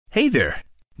Hey there.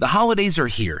 The holidays are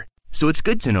here, so it's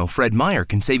good to know Fred Meyer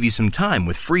can save you some time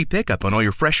with free pickup on all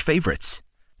your fresh favorites.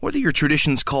 Whether your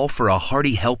traditions call for a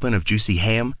hearty helping of juicy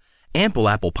ham, ample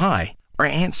apple pie, or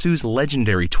Aunt Sue's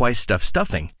legendary twice-stuffed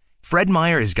stuffing, Fred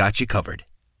Meyer has got you covered.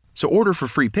 So order for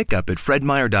free pickup at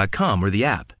fredmeyer.com or the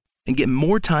app and get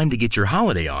more time to get your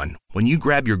holiday on when you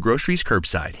grab your groceries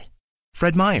curbside.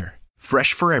 Fred Meyer,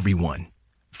 fresh for everyone.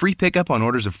 Free pickup on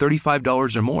orders of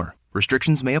 $35 or more.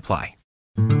 Restrictions may apply.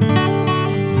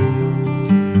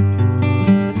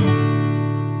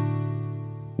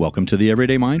 Welcome to the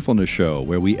Everyday Mindfulness Show,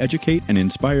 where we educate and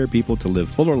inspire people to live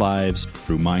fuller lives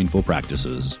through mindful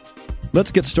practices.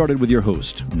 Let's get started with your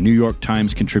host, New York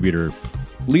Times contributor,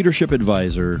 leadership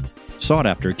advisor,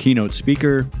 sought-after keynote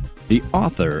speaker, the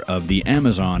author of the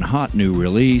Amazon hot new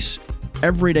release,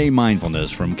 Everyday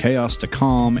Mindfulness from Chaos to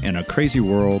Calm in a Crazy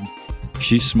World.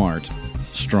 She's smart,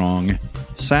 strong,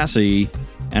 sassy,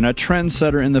 and a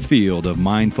trendsetter in the field of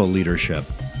mindful leadership.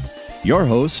 Your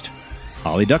host,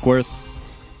 Holly Duckworth.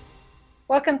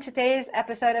 Welcome to today's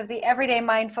episode of the Everyday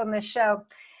Mindfulness Show.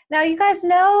 Now, you guys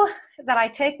know that I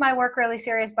take my work really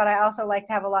serious, but I also like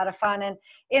to have a lot of fun. And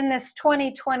in this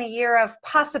 2020 year of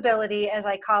possibility, as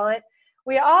I call it,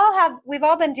 we've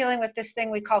all been dealing with this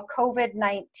thing we call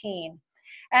COVID-19.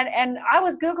 And I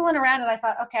was Googling around and I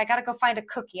thought, okay, I got to go find a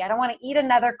cookie. I don't want to eat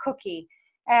another cookie.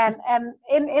 And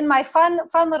in my fun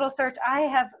little search, I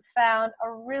have found a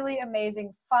really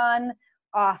amazing, fun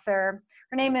author.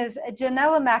 Her name is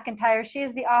Janella McIntyre. She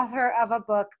is the author of a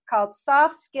book called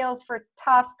Soft Skills for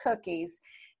Tough Cookies,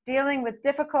 dealing with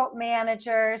difficult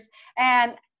managers.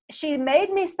 And she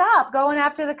made me stop going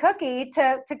after the cookie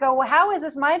to go, well, how is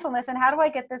this mindfulness and how do I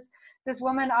get this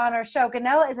woman on our show?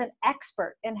 Janella is an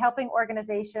expert in helping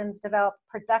organizations develop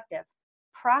productive,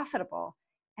 profitable,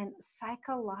 and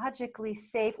psychologically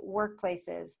safe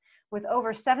workplaces. With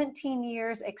over 17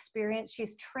 years experience,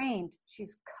 she's trained,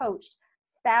 she's coached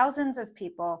thousands of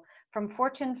people from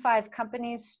Fortune 5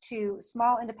 companies to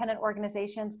small independent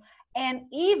organizations and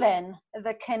even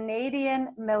the Canadian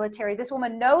military. This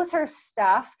woman knows her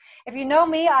stuff. If you know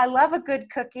me, I love a good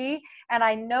cookie and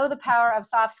I know the power of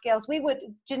soft skills.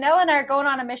 Janella and I are going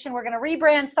on a mission. We're going to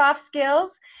rebrand Soft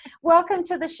Skills. Welcome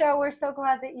to the show. We're so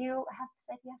glad that you have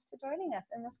said yes to joining us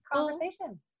in this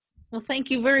conversation. Well,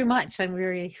 thank you very much. I'm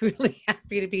really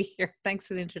happy to be here. Thanks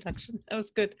for the introduction. That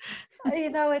was good. You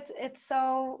know, it's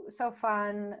so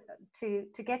fun to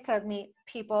get to meet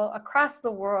people across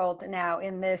the world now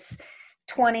in this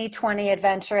 2020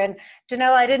 adventure. And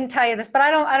Janella, I didn't tell you this, but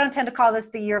I don't tend to call this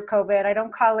the year of COVID. I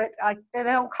don't call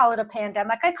it a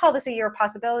pandemic. I call this a year of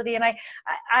possibility. And I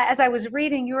as I was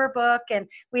reading your book, and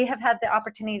we have had the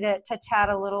opportunity to chat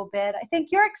a little bit, I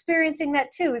think you're experiencing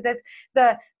that too.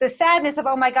 The sadness of,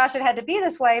 oh my gosh, it had to be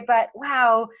this way, but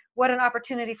wow, what an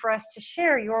opportunity for us to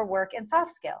share your work in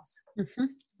soft skills. Mm-hmm.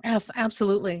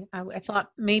 Absolutely. I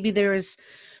thought maybe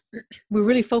we're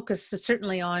really focused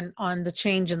certainly on the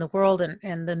change in the world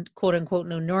and the quote unquote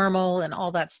new normal and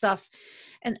all that stuff.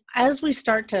 And as we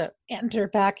start to enter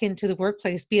back into the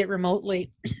workplace, be it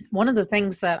remotely, one of the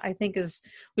things that I think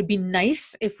would be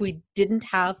nice if we didn't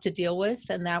have to deal with,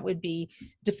 and that would be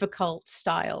difficult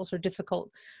styles or difficult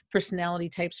personality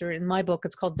types, or in my book,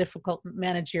 it's called difficult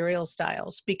managerial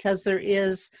styles, because there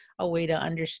is a way to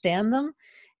understand them.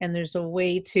 And there's a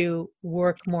way to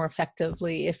work more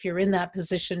effectively if you're in that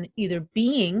position, either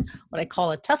being what I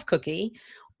call a tough cookie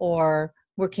or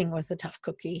working with a tough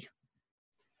cookie.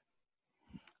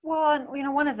 Well, you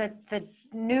know, one of the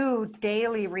new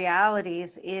daily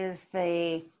realities is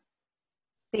the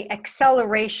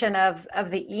acceleration of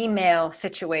the email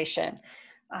situation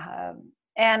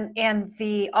and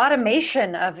the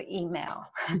automation of email.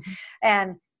 Mm-hmm.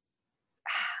 And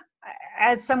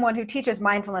as someone who teaches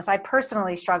mindfulness, I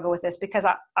personally struggle with this because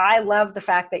I love the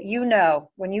fact that, you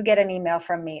know, when you get an email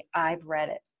from me, I've read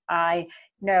it. I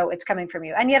know it's coming from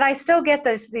you. And yet I still get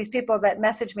these people that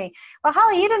message me, well,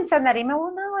 Holly, you didn't send that email.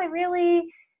 Well, no, I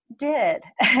really did.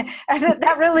 And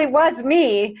that really was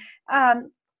me.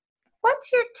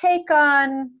 What's your take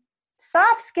on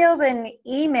soft skills in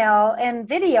email and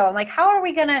video? Like, how are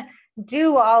we going to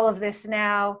do all of this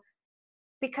now?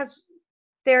 Because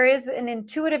there is an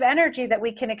intuitive energy that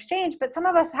we can exchange, but some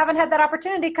of us haven't had that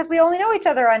opportunity because we only know each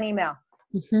other on email.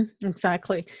 Mm-hmm,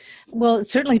 exactly. Well, it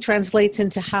certainly translates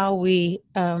into how we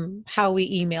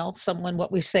email someone,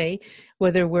 what we say,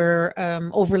 whether we're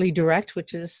overly direct,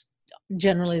 which is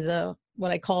generally what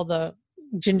I call the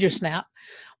ginger snap,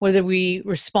 whether we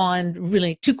respond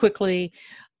really too quickly.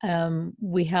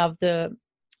 We have the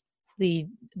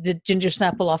the ginger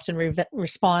snap will often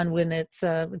respond when it's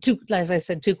too, as I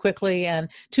said, too quickly and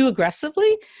too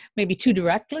aggressively, maybe too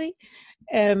directly.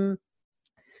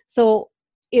 So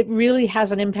it really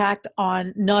has an impact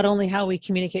on not only how we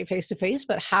communicate face to face,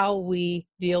 but how we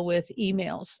deal with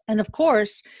emails. And of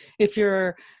course, if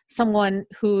you're someone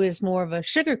who is more of a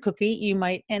sugar cookie, you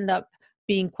might end up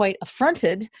being quite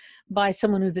affronted by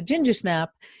someone who's a ginger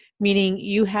snap, meaning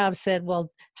you have said,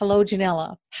 well, hello,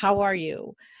 Janella, how are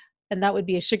you? And that would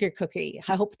be a sugar cookie.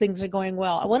 I hope things are going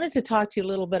well. I wanted to talk to you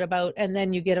a little bit about, and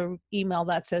then you get an email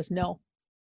that says no.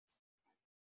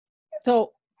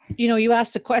 So, you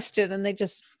asked a question and they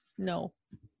just no.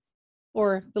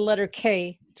 Or the letter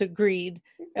K to agreed,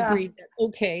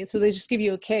 okay. So they just give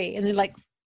you a K and they're like,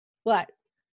 what?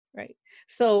 Right.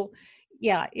 So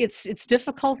yeah, it's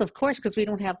difficult, of course, because we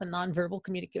don't have the nonverbal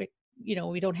communicate,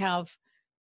 we don't have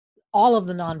all of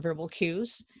the nonverbal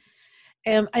cues.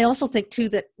 And I also think too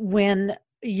that when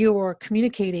you're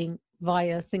communicating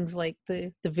via things like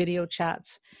the video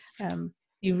chats,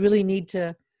 you really need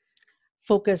to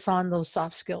focus on those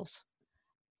soft skills.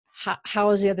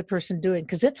 How is the other person doing?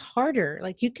 Because it's harder.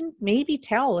 Like you can maybe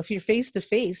tell if you're face to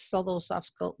face, although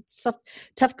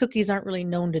tough cookies aren't really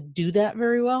known to do that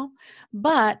very well,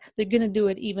 but they're going to do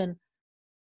it even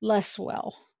less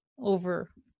well over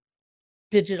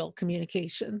digital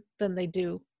communication than they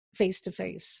do face to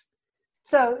face.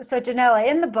 So Janella,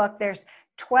 in the book, there's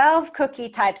 12 cookie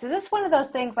types. Is this one of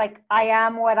those things like I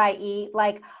am what I eat?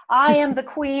 Like I am the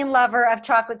queen lover of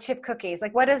chocolate chip cookies.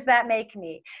 Like what does that make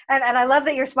me? And I love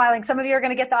that you're smiling. Some of you are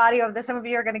going to get the audio of this. Some of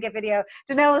you are going to get video.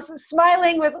 Janella's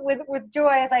smiling with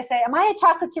joy as I say, am I a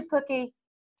chocolate chip cookie?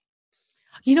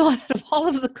 Out of all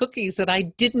of the cookies that I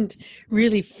didn't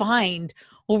really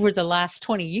over the last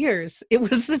 20 years, it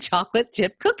was the chocolate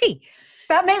chip cookie.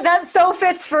 That so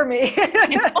fits for me.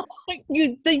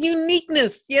 The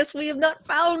uniqueness. Yes, we have not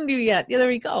found you yet. Yeah, there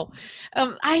we go.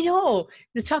 I know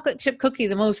the chocolate chip cookie,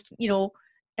 the most,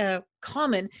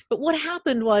 common. But what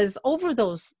happened was over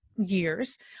those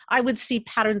years, I would see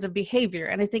patterns of behavior.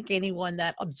 And I think anyone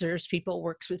that observes people,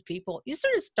 works with people, you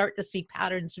sort of start to see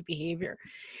patterns of behavior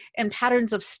and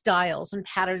patterns of styles and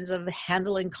patterns of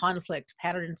handling conflict,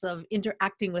 patterns of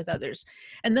interacting with others.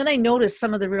 And then I noticed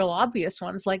some of the real obvious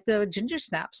ones, like the ginger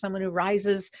snap, someone who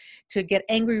rises to get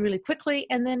angry really quickly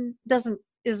and then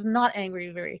is not angry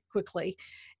very quickly.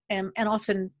 And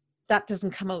often that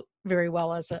doesn't come out very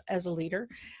well as a leader.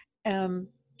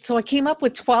 So I came up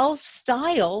with 12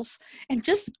 styles and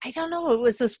I don't know, it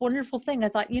was this wonderful thing. I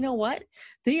thought, you know what?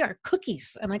 They are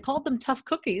cookies. And I called them tough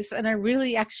cookies. And I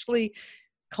really actually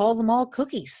call them all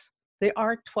cookies. There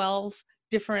are 12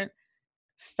 different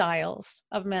styles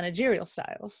of managerial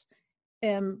styles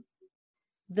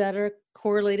that are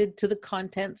correlated to the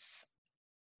contents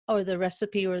or the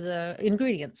recipe or the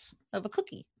ingredients of a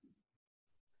cookie.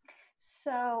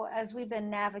 So as we've been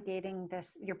navigating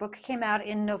this, your book came out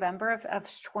in November of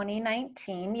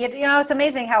 2019. It's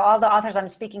amazing how all the authors I'm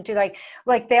speaking to,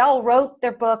 like they all wrote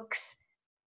their books,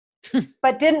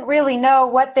 but didn't really know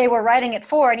what they were writing it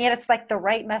for. And yet it's like the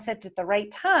right message at the right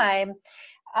time.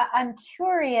 I'm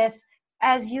curious,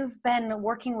 as you've been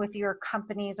working with your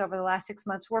companies over the last 6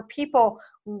 months, were people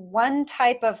one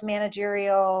type of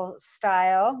managerial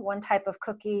style, one type of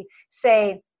cookie,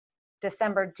 say,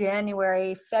 December,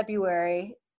 January,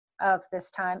 February of this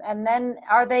time? And then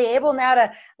are they able now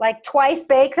to like twice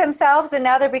bake themselves and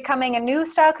now they're becoming a new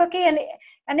style cookie? And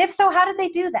if so, how did they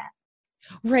do that?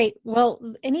 Right. Well,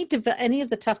 any of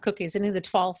the tough cookies, any of the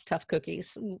 12 tough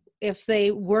cookies, if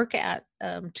they work at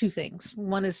two things,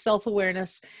 one is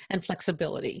self-awareness and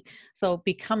flexibility. So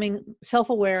becoming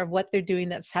self-aware of what they're doing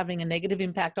that's having a negative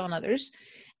impact on others,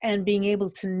 and being able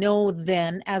to know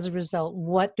then as a result,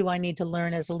 what do I need to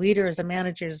learn as a leader, as a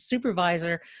manager, as a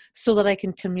supervisor, so that I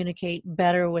can communicate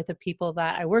better with the people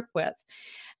that I work with.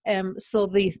 So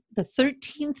the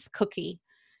 13th cookie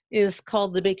is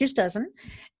called the Baker's Dozen.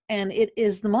 And it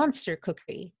is the monster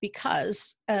cookie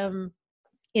because in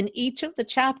each of the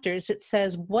chapters, it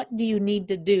says, what do you need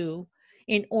to do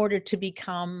in order to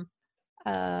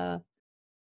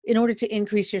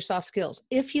increase your soft skills?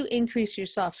 If you increase your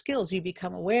soft skills, you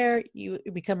become aware, you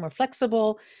become more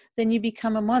flexible, then you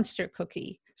become a monster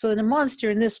cookie. So a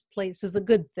monster in this place is a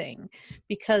good thing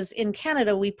because in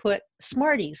Canada, we put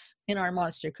Smarties in our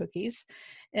monster cookies.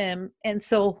 And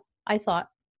so I thought,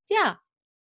 yeah,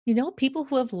 people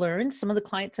who have learned, some of the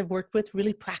clients I've worked with,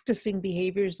 really practicing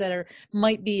behaviors that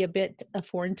might be a bit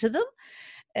foreign to them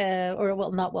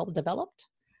not well developed,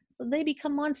 they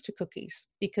become monster cookies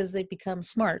because they become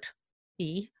smart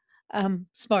with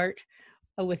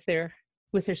their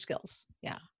skills.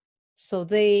 Yeah. So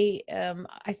they,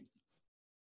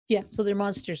 Yeah, so they're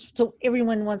monsters. So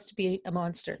everyone wants to be a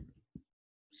monster.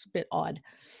 It's a bit odd.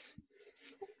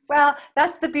 Well,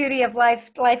 that's the beauty of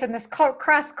life in this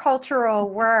cross-cultural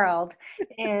world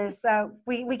is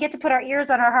we get to put our ears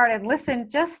on our heart and listen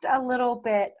just a little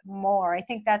bit more. I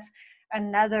think that's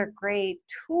another great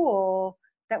tool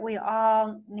that we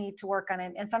all need to work on.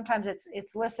 And sometimes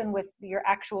it's listen with your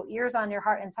actual ears on your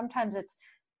heart, and sometimes it's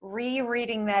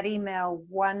rereading that email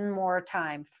one more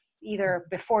time, either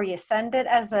before you send it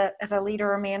as a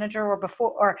leader or manager, or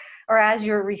before or as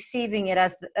you're receiving it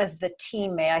as the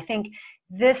teammate. I think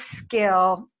this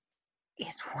skill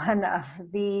is one of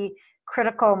the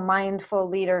critical mindful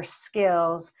leader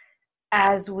skills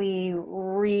as we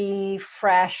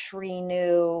refresh,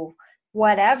 renew,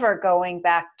 whatever going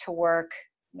back to work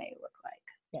may look like.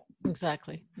 Yeah,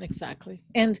 exactly.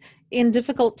 And in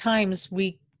difficult times,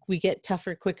 we get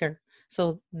tougher quicker.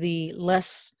 So the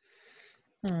less,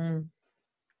 the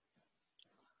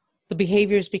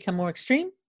behaviors become more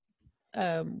extreme.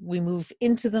 We move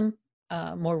into them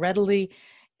more readily,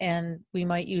 and we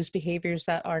might use behaviors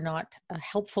that are not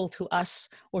helpful to us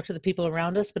or to the people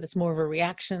around us, but it's more of a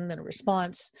reaction than a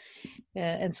response.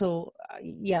 And so,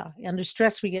 under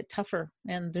stress, we get tougher,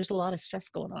 and there's a lot of stress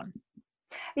going on.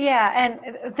 Yeah,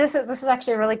 and this is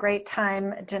actually a really great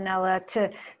time,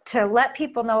 Janella, to let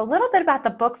people know a little bit about the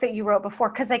book that you wrote before,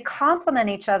 because they complement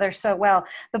each other so well.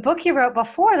 The book you wrote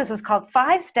before this was called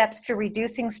 5 Steps to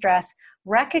Reducing Stress,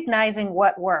 Recognizing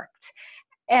What Worked.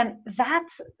 And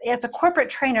as a corporate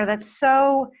trainer, that's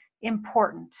so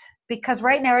important, because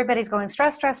right now everybody's going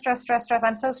stress.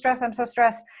 I'm so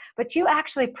stressed. But you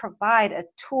actually provide a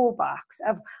toolbox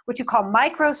of what you call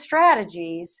micro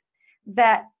strategies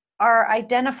that are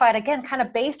identified, again, kind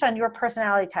of based on your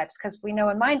personality types, because we know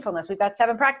in mindfulness, we've got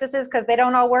 7 practices because they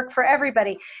don't all work for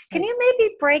everybody. Can you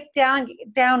maybe break down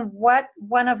what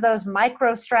one of those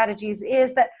micro strategies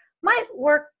is that might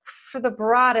work for the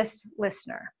broadest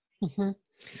listener? Mm-hmm.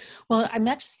 Well, I'm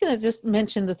actually going to just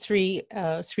mention the three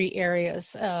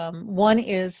areas. One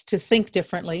is to think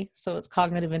differently, so it's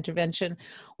cognitive intervention.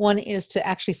 One is to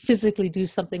actually physically do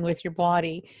something with your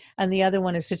body, and the other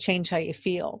one is to change how you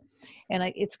feel.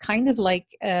 And it's kind of like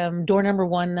door number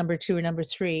 1, number 2, or number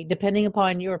 3, depending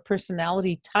upon your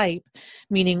personality type,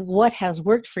 meaning what has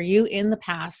worked for you in the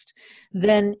past.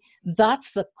 Then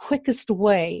that's the quickest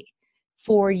way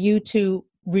for you to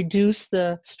reduce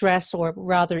the stress, or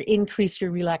rather increase your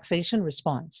relaxation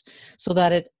response, so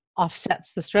that it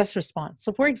offsets the stress response.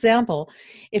 So for example,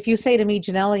 if you say to me,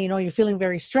 Janella, you're feeling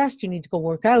very stressed, you need to go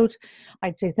work out,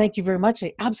 I'd say, thank you very much.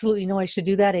 I absolutely know I should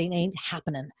do that. It ain't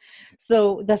happening.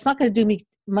 So that's not going to do me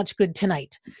much good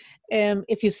tonight.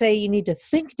 If you say you need to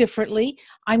think differently,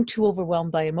 I'm too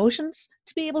overwhelmed by emotions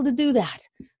to be able to do that.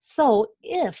 So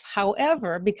if,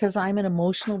 however, because I'm an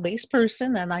emotional based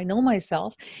person and I know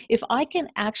myself, if I can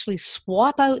actually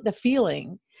swap out the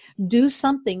feeling, do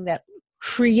something that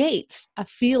creates a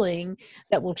feeling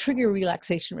that will trigger a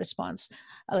relaxation response,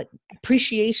 like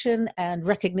appreciation and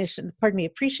recognition,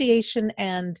 appreciation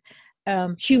and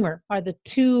humor are the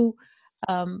two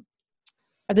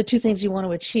things you want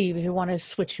to achieve if you want to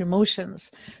switch your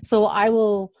emotions. So I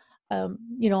will, I'll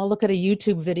look at a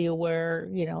YouTube video where,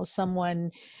 someone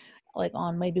like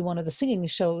on maybe one of the singing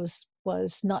shows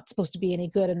was not supposed to be any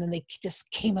good. And then they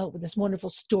just came out with this wonderful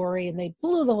story and they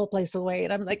blew the whole place away.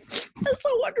 And I'm like, that's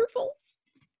so wonderful.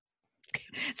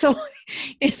 So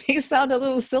it may sound a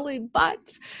little silly,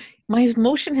 but my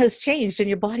emotion has changed, and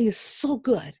your body is so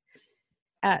good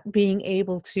at being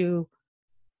able to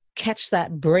catch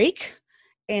that break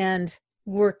and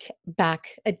work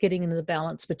back at getting into the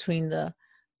balance between the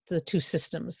two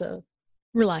systems, the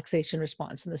relaxation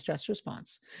response and the stress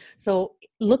response. So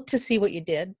look to see what you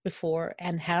did before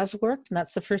and has worked. And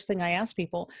that's the first thing I ask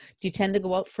people. Do you tend to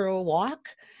go out for a walk?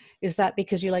 Is that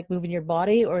because you like moving your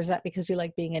body, or is that because you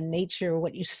like being in nature,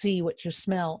 what you see, what you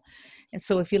smell? And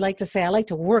so if you like to say, I like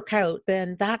to work out,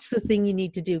 then that's the thing you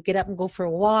need to do. Get up and go for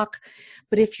a walk.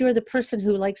 But if you're the person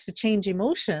who likes to change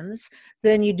emotions,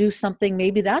 then you do something,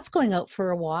 maybe that's going out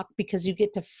for a walk because you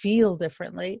get to feel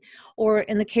differently. Or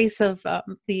in the case of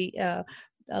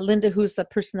Linda, who's the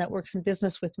person that works in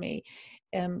business with me,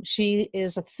 she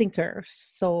is a thinker.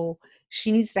 So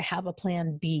she needs to have a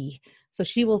plan B. So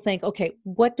she will think, okay,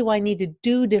 what do I need to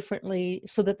do differently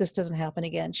so that this doesn't happen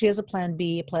again? She has a plan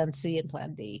B, a plan C, and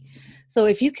plan D. So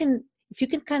if you can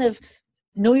kind of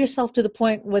know yourself to the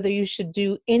point whether you should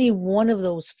do any one of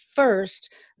those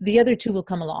first, the other two will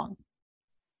come along.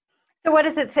 So what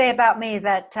does it say about me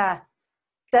that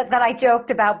I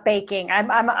joked about baking?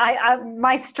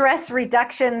 My stress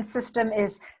reduction system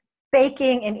is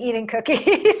baking and eating cookies.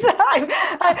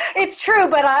 It's true,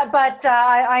 but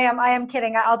I am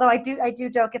kidding. Although I do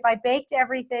joke, if I baked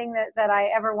everything that I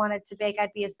ever wanted to bake,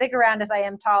 I'd be as big around as I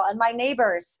am tall. And my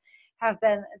neighbors have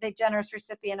been the generous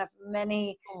recipient of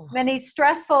many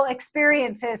stressful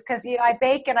experiences, because I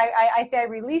bake and I say I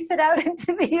release it out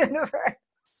into the universe.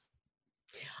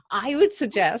 I would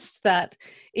suggest that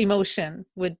emotion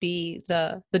would be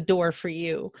the door for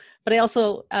you. But I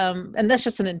also, and that's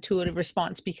just an intuitive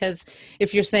response, because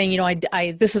if you're saying,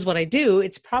 I this is what I do,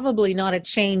 it's probably not a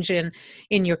change in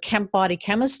your body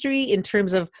chemistry in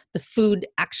terms of the food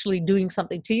actually doing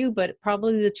something to you, but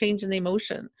probably the change in the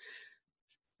emotion,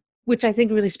 which I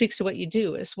think really speaks to what you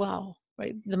do as well,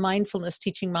 right? The mindfulness,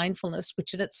 teaching mindfulness,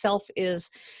 which in itself is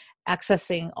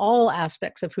accessing all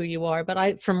aspects of who you are.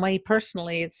 But for me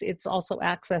personally, it's also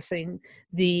accessing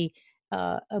the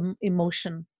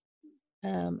emotion,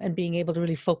 and being able to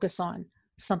really focus on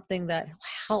something that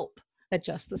help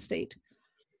adjust the state.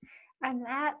 And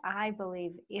that, I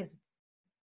believe, is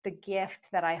the gift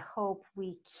that I hope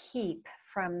we keep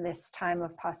from this time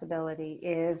of possibility.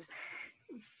 Is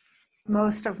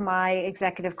most of my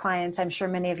executive clients, I'm sure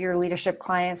many of your leadership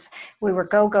clients, we were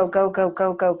go, go, go, go,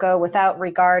 go, go, go, without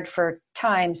regard for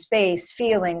time, space,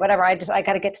 feeling, whatever. I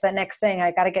got to get to the next thing.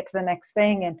 I got to get to the next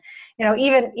thing. And,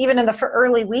 even in the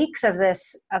early weeks of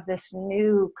this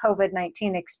new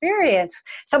COVID-19 experience,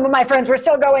 some of my friends were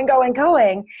still going,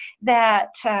 that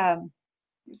a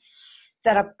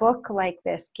book like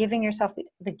this, giving yourself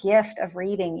the gift of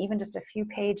reading, even just a few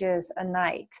pages a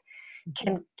night,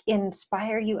 can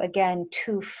inspire you again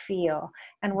to feel,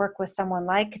 and work with someone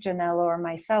like Janella or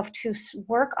myself to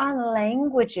work on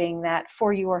languaging that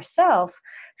for yourself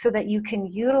so that you can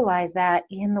utilize that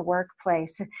in the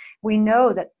workplace. We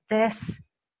know that this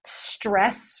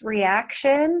stress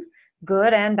reaction,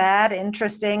 good and bad,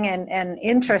 interesting and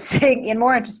interesting and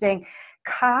more interesting,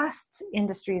 costs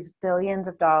industries billions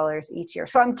of dollars each year.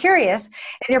 So I'm curious,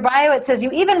 in your bio it says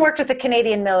you even worked with the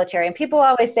Canadian military, and people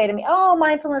always say to me, "Oh,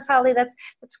 mindfulness, Holly, that's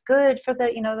good for the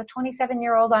the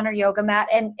 27-year-old on her yoga mat."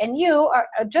 And you are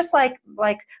just like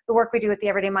the work we do at the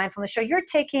Everyday Mindfulness Show. You're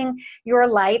taking your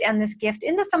light and this gift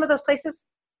into some of those places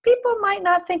people might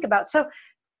not think about. So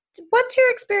what's your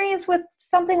experience with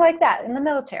something like that in the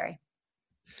military?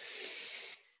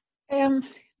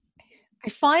 I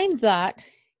find that,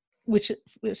 which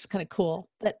is kind of cool,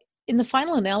 that in the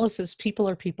final analysis, people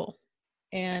are people.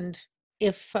 And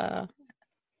if I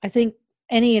think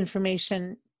any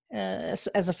information, as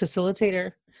a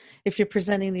facilitator, if you're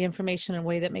presenting the information in a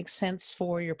way that makes sense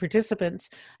for your participants,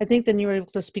 I think then you're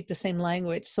able to speak the same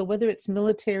language. So whether it's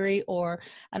military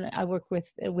and I work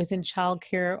within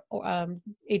childcare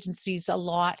agencies a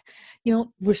lot,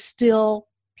 we're still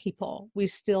people. We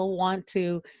still want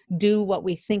to do what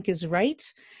we think is right.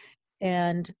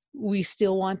 And we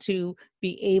still want to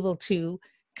be able to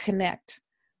connect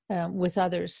with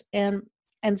others, and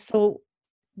so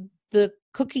the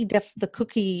cookie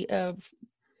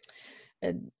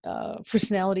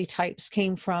personality types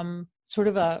came from sort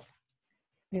of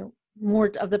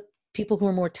more of the people who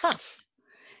are more tough,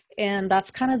 and that's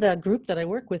kind of the group that I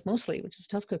work with mostly, which is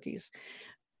tough cookies.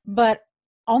 But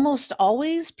almost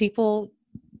always people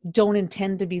don't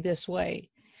intend to be this way.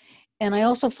 And I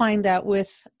also find that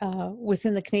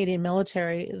within the Canadian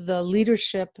military, the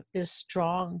leadership is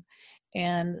strong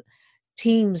and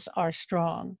teams are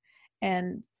strong.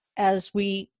 And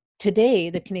today,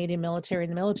 the Canadian military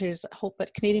and the military's hope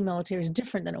that Canadian military is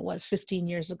different than it was 15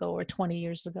 years ago or 20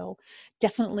 years ago,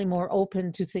 definitely more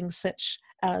open to things such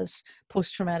as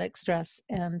post-traumatic stress,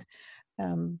 and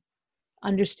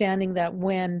understanding that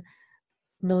when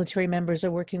military members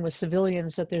are working with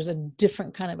civilians, that there's a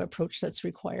different kind of approach that's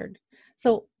required.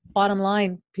 So bottom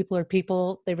line, people are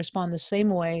people, they respond the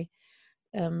same way.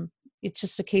 It's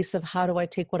just a case of how do I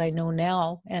take what I know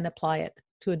now and apply it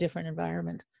to a different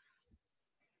environment.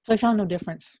 So I found no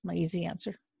difference, my easy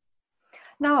answer.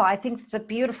 No, I think it's a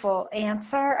beautiful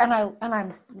answer. And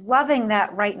I'm loving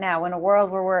that right now in a world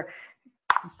where we're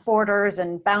borders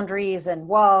and boundaries and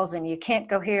walls, and you can't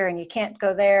go here and you can't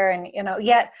go there, and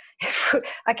yet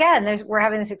again we're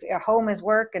having this home is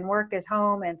work and work is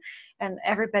home, and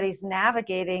everybody's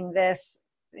navigating this.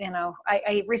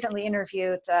 I recently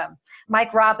interviewed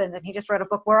Mike Robbins, and he just wrote a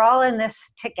book, We're All in This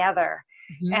Together.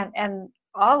 Mm-hmm. and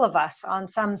all of us on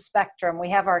some spectrum, we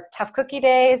have our tough cookie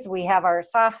days, we have our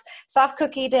soft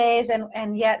cookie days,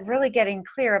 and yet really getting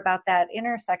clear about that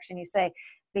intersection. You say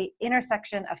the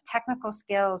intersection of technical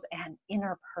skills and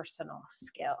interpersonal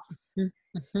skills.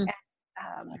 Mm-hmm.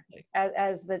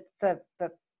 As the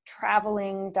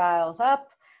traveling dials up,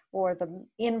 or the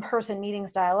in-person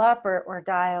meetings dial up or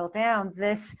dial down,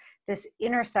 this this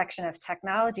intersection of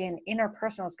technology and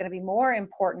interpersonal is going to be more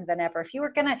important than ever. If you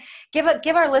were going to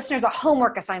give our listeners a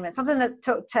homework assignment, something that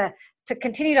to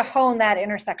continue to hone that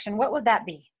intersection, what would that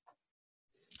be?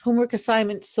 Homework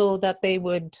assignment so that they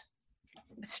would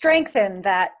strengthen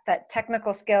that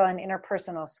technical skill and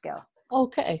interpersonal skill.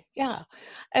 Okay, yeah.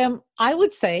 I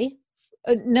would say,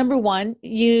 number one,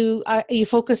 you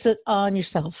focus it on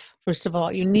yourself. First of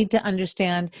all, you need to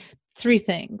understand 3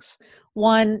 things.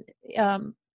 One,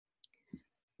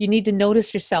 you need to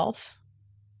notice yourself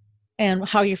and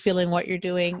how you're feeling, what you're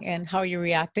doing, and how you're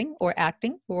reacting or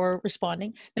acting or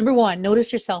responding. Number 1,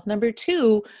 notice yourself. Number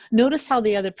 2, notice how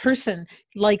the other person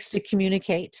likes to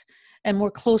communicate and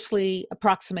more closely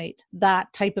approximate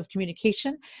that type of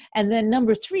communication. And then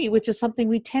number 3, which is something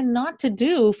we tend not to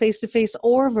do face-to-face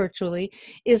or virtually,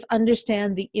 is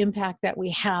understand the impact that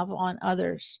we have on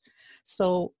others.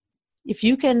 So if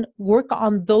you can work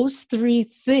on those 3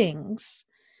 things,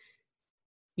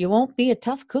 you won't be a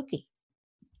tough cookie.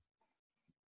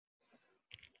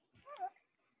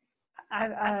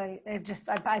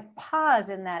 I pause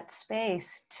in that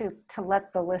space to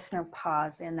let the listener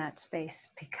pause in that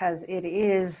space, because it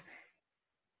is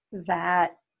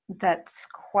that's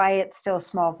quiet, still,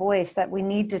 small voice that we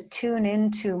need to tune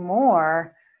into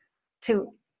more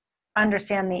to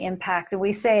understand the impact. And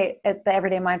we say at the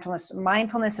Everyday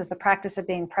mindfulness is the practice of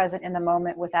being present in the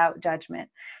moment without judgment.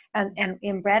 And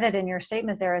embedded in your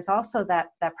statement there is also that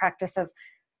practice of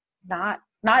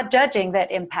not judging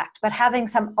that impact, but having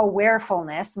some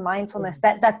awarefulness, mindfulness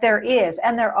that there is,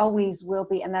 and there always will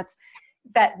be. And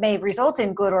that may result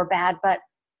in good or bad, but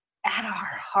at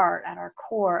our heart, at our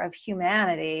core of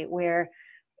humanity, we're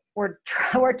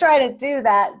trying to do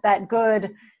that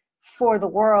good for the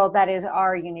world. That is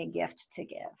our unique gift to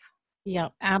give. Yeah,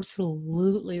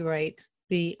 absolutely right.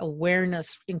 The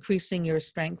awareness, increasing your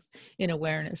strength in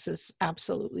awareness is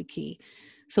absolutely key.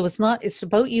 So it's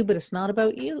about you, but it's not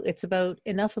about you. It's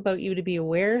enough about you to be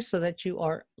aware so that you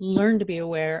learn to be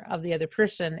aware of the other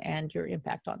person and your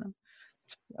impact on them.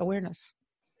 It's awareness.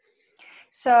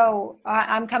 So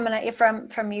I'm coming at you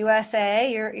from USA.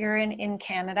 You're in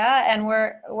Canada, and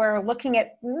we're looking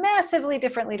at massively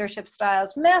different leadership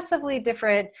styles, massively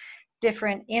different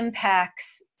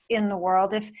impacts in the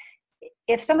world.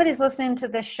 If somebody's listening to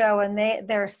this show and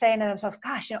they're saying to themselves,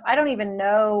 "Gosh, I don't even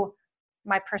know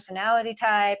my personality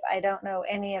type. I don't know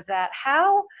any of that."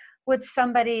 How would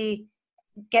somebody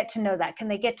get to know that? Can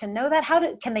they get to know that?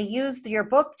 Can they use your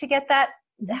book to get that?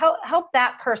 Help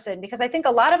that person, because I think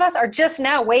a lot of us are just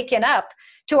now waking up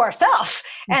to ourselves,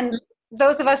 and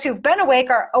those of us who've been awake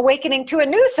are awakening to a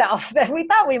new self that we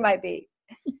thought we might be.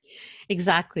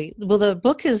 Exactly. Well, the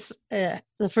book is the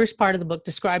first part of the book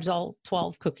describes all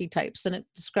 12 cookie types, and it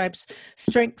describes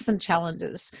strengths and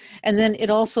challenges. And then it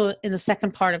also, in the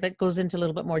second part of it, goes into a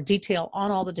little bit more detail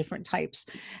on all the different types.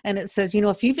 And it says,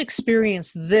 if you've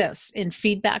experienced this in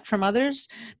feedback from others,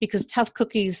 because tough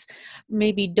cookies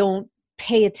maybe don't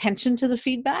pay attention to the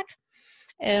feedback.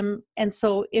 And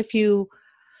so if you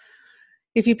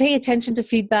pay attention to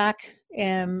feedback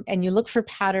and you look for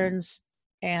patterns,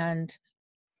 and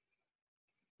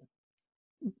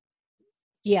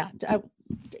I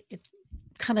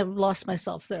kind of lost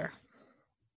myself there.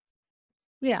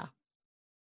 Yeah.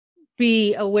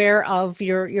 Be aware of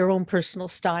your own personal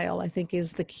style, I think,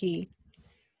 is the key.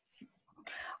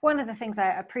 One of the things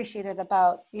I appreciated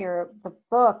about the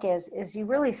book is you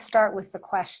really start with the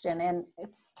question. And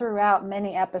throughout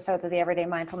many episodes of the Everyday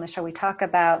Mindfulness Show, we talk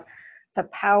about the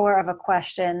power of a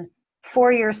question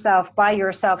for yourself, by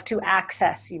yourself, to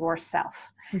access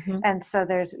yourself. Mm-hmm. And so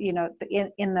there's, in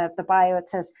the bio, it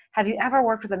says, have you ever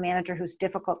worked with a manager who's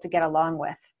difficult to get along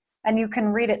with? And you can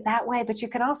read it that way, but you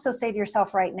can also say to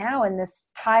yourself right now in this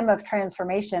time of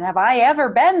transformation, have I ever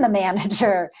been the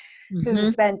manager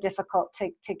who's been difficult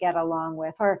to get along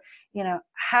with? Or,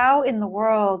 how in the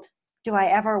world do I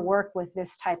ever work with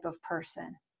this type of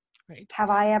person? Right. Have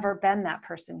I ever been that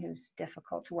person who's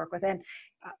difficult to work with? And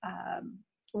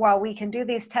while we can do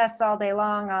these tests all day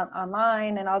long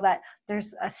online and all that,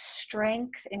 there's a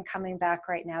strength in coming back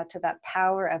right now to that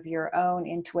power of your own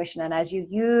intuition. And as you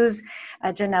use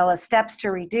Janella's steps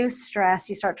to reduce stress,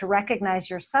 you start to recognize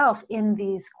yourself in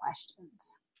these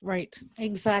questions. Right,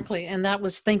 exactly. And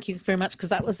thank you very much, because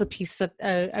that was a piece that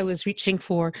I was reaching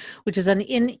for, which is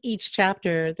in each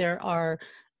chapter, there are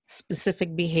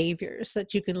specific behaviors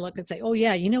that you can look and say, oh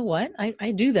yeah, you know what?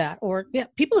 I do that. Or yeah,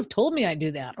 people have told me I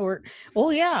do that. Or,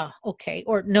 oh yeah, okay.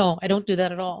 Or no, I don't do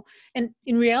that at all. And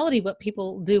in reality, what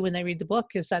people do when they read the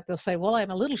book is that they'll say, well,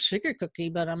 I'm a little sugar cookie,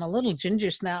 but I'm a little ginger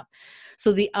snap.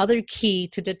 So the other key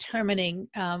to determining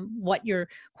what your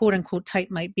quote unquote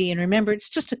type might be, and remember, it's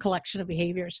just a collection of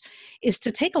behaviors, is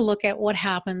to take a look at what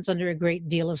happens under a great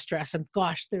deal of stress. And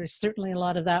gosh, there's certainly a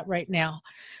lot of that right now.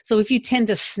 So if you tend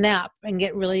to snap and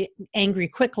get really angry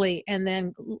quickly and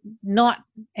then not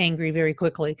angry very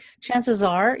quickly, chances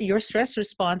are your stress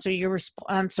response or your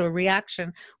response or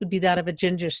reaction would be that of a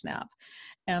ginger snap,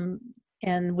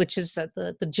 and which is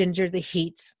the ginger, the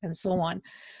heat, and so on.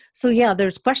 So yeah,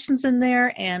 there's questions in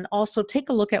there, and also take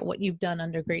a look at what you've done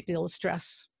under a great deal of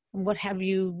stress and what have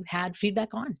you had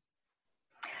feedback on.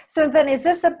 So then is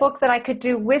this a book that I could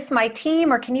do with my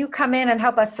team, or can you come in and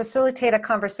help us facilitate a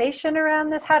conversation around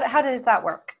this? How does that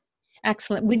work?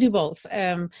 Excellent. We do both.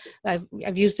 I've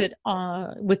used it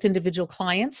with individual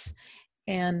clients.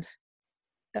 And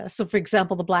so, for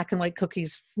example, the black and white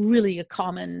cookies, really a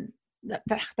common,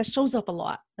 that shows up a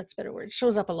lot. That's a better word. It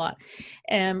shows up a lot.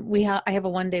 And I have a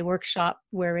one-day workshop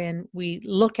wherein we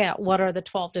look at what are the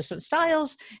 12 different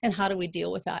styles and how do we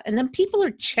deal with that. And then people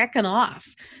are checking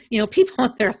off, people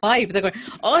in their life. They're going,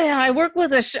 oh yeah, I work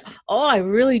with oh, I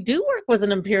really do work with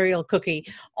an imperial cookie.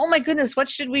 Oh my goodness, what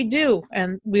should we do?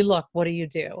 And we look, what do you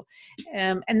do?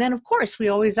 And then of course I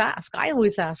always ask,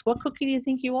 what cookie do you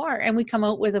think you are? And we come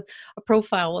out with a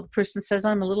profile where the person says,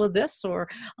 I'm a little of this, or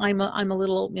I'm a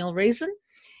little oatmeal raisin.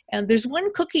 And there's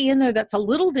one cookie in there that's a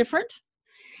little different,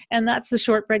 and that's the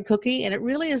shortbread cookie. And it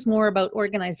really is more about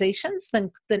organizations than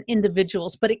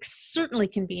individuals, but it certainly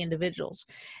can be individuals.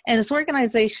 And it's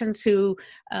organizations who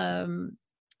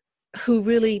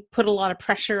really put a lot of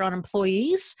pressure on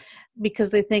employees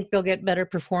because they think they'll get better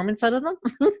performance out of them.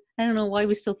 I don't know why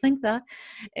we still think that.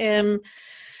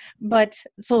 But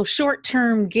so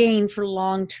short-term gain for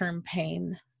long-term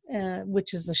pain.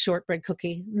 Which is a shortbread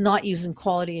cookie, not using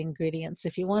quality ingredients.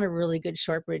 If you want a really good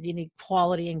shortbread, you need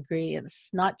quality ingredients,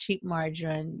 not cheap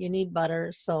margarine. You need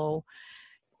butter. So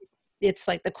it's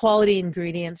like the quality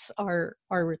ingredients are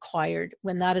required.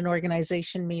 When that an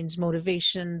organization means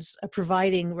motivations,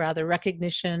 providing rather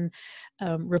recognition,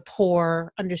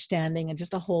 rapport, understanding, and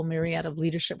just a whole myriad of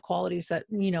leadership qualities that,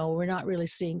 we're not really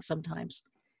seeing sometimes.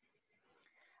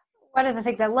 One of the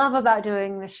things I love about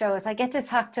doing the show is I get to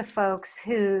talk to folks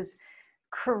whose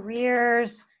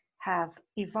careers have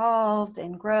evolved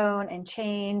and grown and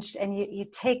changed, and you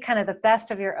take kind of the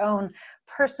best of your own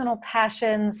personal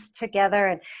passions together.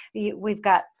 And we've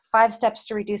got 5 steps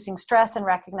to reducing stress and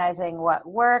recognizing what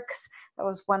works. That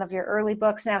was one of your early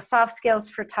books. Now, soft skills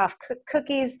for tough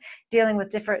cookies, dealing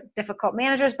with difficult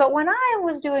managers. But when I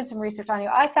was doing some research on you,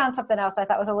 I found something else I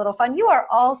thought was a little fun. You are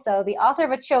also the author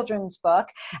of a children's book,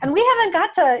 and we haven't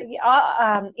got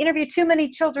to interview too many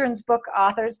children's book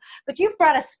authors, but you've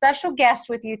brought a special guest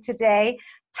with you today,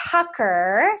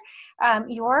 Tucker,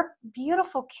 your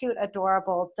beautiful, cute,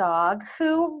 adorable dog,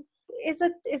 who is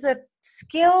a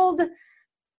skilled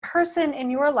person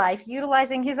in your life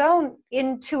utilizing his own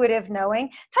intuitive knowing.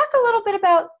 Talk a little bit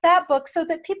about that book so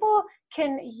that people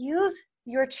can use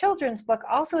your children's book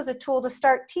also as a tool to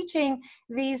start teaching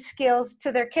these skills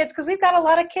to their kids, because we've got a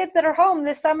lot of kids that are home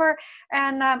this summer,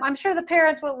 and I'm sure the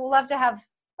parents will love to have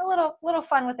a little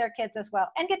fun with their kids as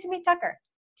well and get to meet Tucker.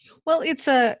 Well, it's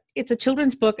a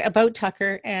children's book about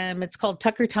Tucker, and it's called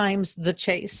Tucker Times the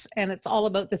Chase, and it's all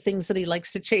about the things that he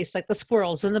likes to chase, like the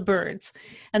squirrels and the birds.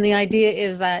 And the idea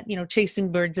is that,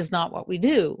 chasing birds is not what we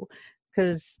do,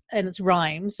 and it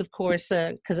rhymes, of course,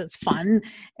 because it's fun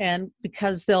and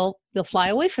because they'll fly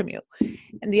away from you.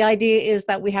 And the idea is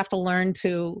that we have to learn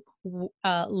to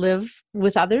live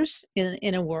with others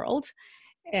in a world.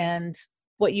 And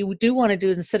what you do want to do,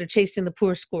 instead of chasing the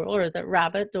poor squirrel or the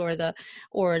rabbit or the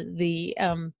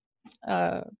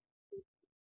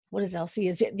what is else?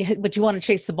 But you want to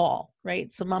chase the ball,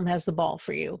 right? So mom has the ball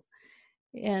for you.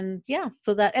 And yeah,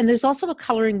 and there's also a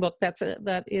coloring book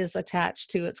that is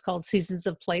attached to. It's called Seasons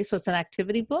of Play. So it's an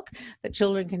activity book that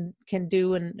children can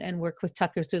do and work with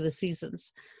Tucker through the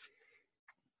seasons.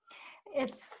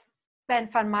 It's been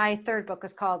fun. My third book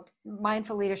is called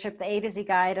Mindful Leadership, the A to Z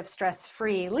Guide of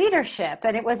Stress-Free Leadership.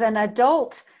 And it was an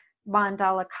adult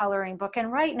mandala coloring book. And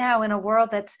right now, in a world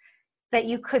that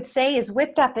you could say is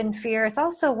whipped up in fear, it's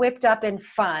also whipped up in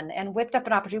fun and whipped up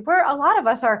in opportunity, where a lot of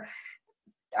us are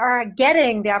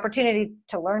getting the opportunity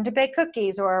to learn to bake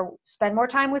cookies or spend more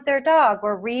time with their dog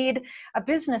or read a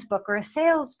business book or a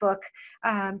sales book,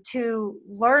 to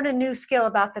learn a new skill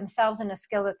about themselves and a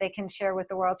skill that they can share with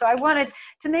the world. So I wanted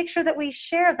to make sure that we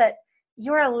share that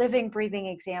you're a living, breathing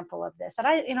example of this.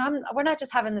 And we're not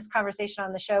just having this conversation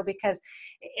on the show because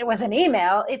it was an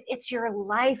email. It's your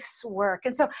life's work.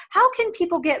 And so how can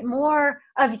people get more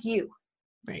of you?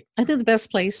 Right. I think the best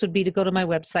place would be to go to my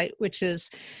website, which is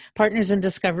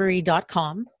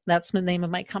partnersinDiscovery.com. That's the name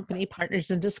of my company, Partners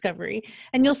in Discovery.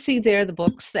 And you'll see there the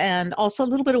books and also a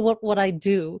little bit of what I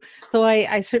do. So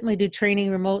I certainly do training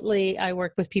remotely. I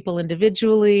work with people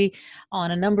individually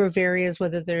on a number of areas,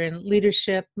 whether they're in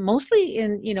leadership, mostly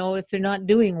in, if they're not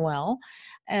doing well.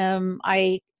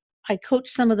 I coach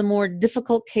some of the more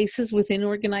difficult cases within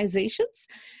organizations.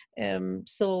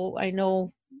 So I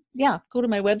know, go to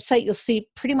my website. You'll see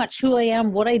pretty much who I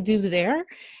am, what I do there.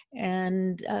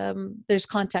 And there's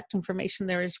contact information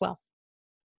there as well.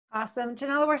 Awesome.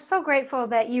 Janella, we're so grateful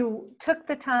that you took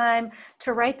the time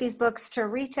to write these books, to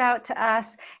reach out to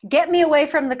us, get me away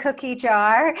from the cookie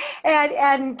jar,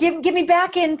 and give me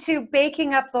back into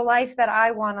baking up the life that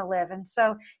I want to live. And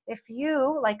so if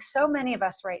you, like so many of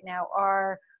us right now,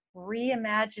 are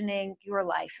reimagining your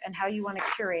life and how you want to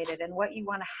curate it and what you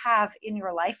want to have in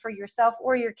your life for yourself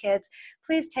or your kids,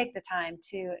 please take the time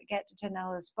to get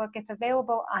Janella's book. It's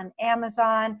available on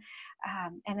Amazon,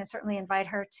 and I certainly invite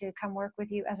her to come work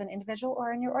with you as an individual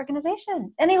or in your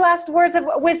organization. Any last words of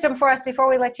wisdom for us before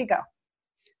we let you go?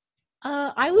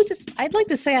 I'd like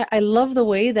to say I love the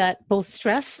way that both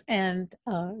stress and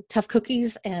tough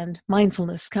cookies and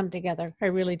mindfulness come together. I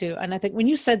really do. And I think when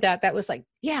you said that was like,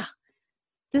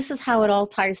 this is how it all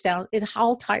ties down. It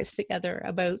all ties together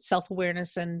about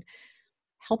self-awareness and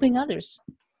helping others,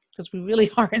 because we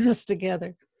really are in this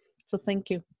together. So thank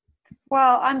you.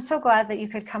 Well, I'm so glad that you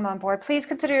could come on board. Please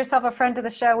consider yourself a friend to the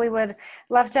show. We would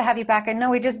love to have you back. I know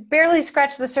we just barely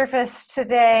scratched the surface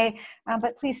today,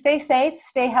 but please stay safe,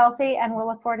 stay healthy, and we'll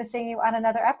look forward to seeing you on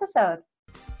another episode.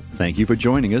 Thank you for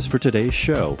joining us for today's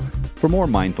show. For more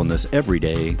mindfulness every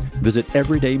day, visit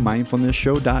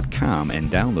everydaymindfulnessshow.com and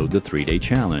download the 3-day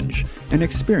challenge and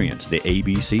experience the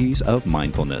ABCs of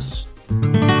mindfulness.